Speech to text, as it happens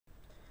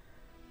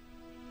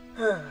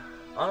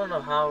I don't know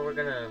how we're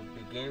gonna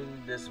begin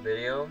this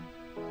video,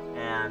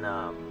 and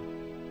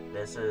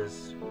this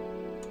is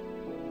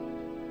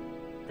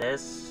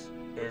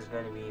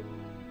going to be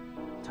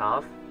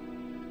tough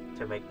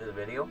to make this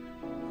video.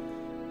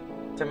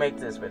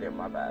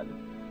 My bad.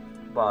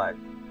 But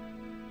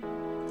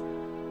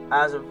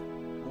as of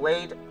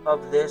late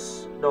of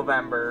this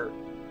November,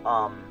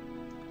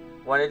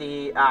 one of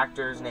the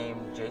actors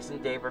named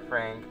Jason David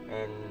Frank,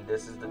 and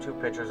this is the two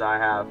pictures I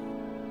have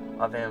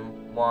of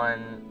him.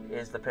 One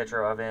is the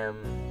picture of him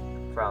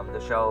from the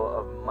show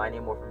of Mighty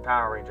Morphin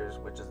Power Rangers,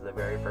 which is the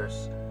very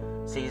first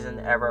season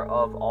ever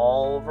of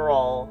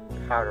overall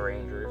Power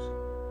Rangers.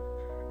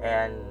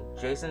 And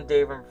Jason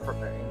David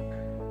Frank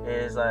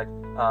is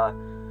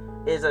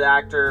an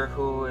actor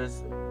who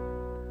is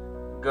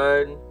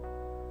good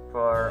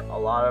for a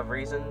lot of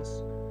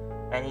reasons,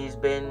 and he's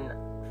been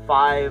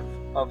 5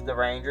 of the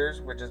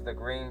Rangers, which is the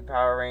Green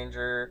Power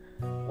Ranger,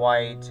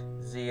 White,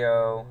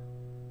 Zeo,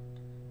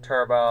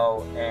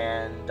 Turbo,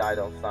 and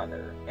Dido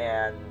Thunder.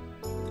 And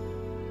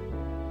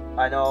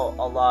I know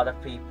a lot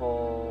of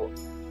people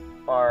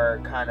are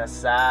kind of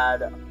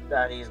sad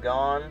that he's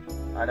gone.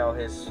 I know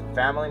his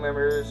family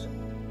members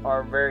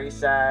are very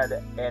sad,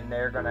 and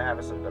they're gonna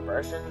have some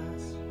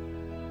depressions.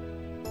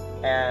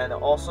 And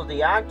also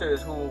the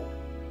actors who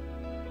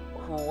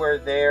were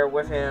there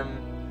with him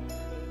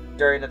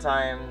during the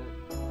time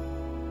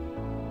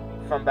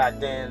from back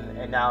then,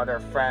 and now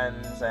they're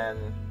friends, and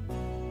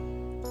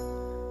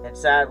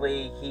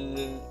sadly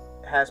he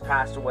has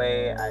passed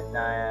away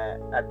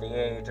at the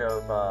age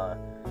of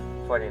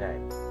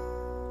 49.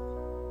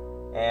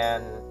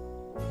 And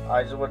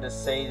I just want to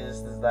say this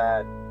is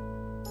that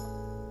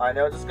I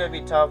know this is going to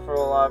be tough for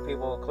a lot of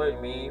people, including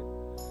me,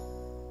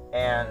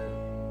 and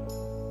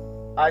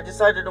I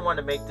decided to want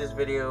to make this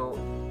video,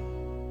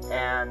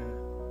 and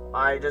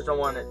I just don't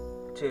want it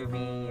to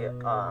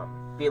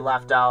be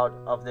left out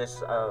of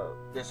this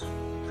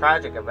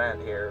tragic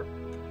event here.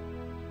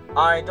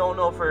 I don't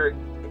know for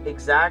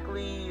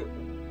exactly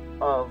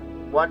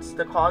what's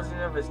the causing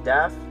of his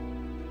death.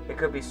 It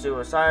could be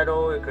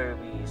suicidal, it could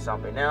be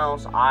something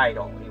else, I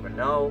don't even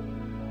know.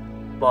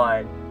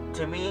 But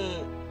to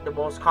me, the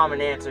most common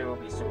answer would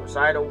be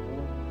suicidal.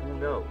 Who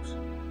knows?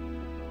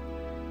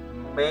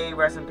 May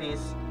rest in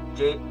peace,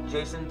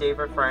 Jason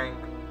David Frank,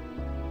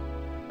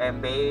 and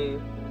may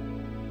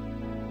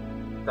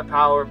the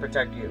power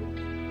protect you.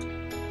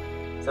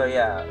 So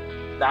yeah,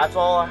 that's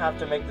all I have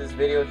to make this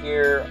video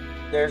here.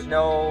 There's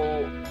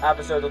no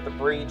episode of The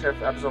Breach or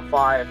episode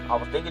 5. I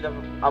was thinking of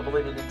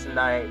uploading it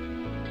tonight,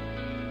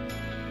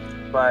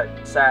 but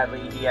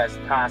sadly he has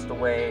passed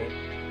away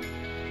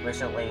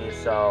recently,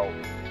 so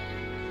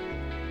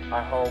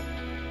I hope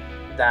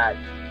that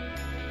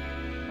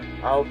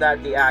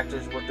the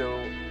actors will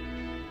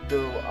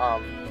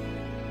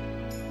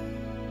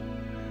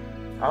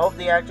I hope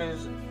the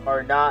actors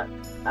are not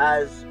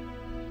as,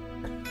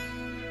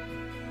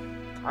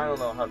 I don't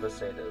know how to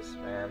say this,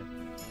 man.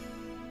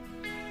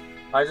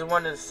 I just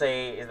wanted to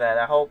say is that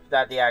I hope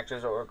that the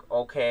actors are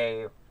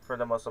okay for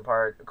the most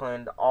part,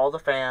 including all the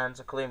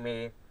fans, including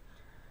me.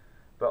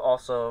 But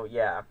also,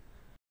 yeah.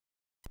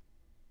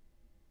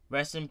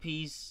 Rest in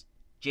peace,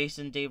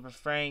 Jason David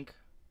Frank.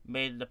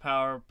 May the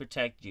power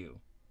protect you.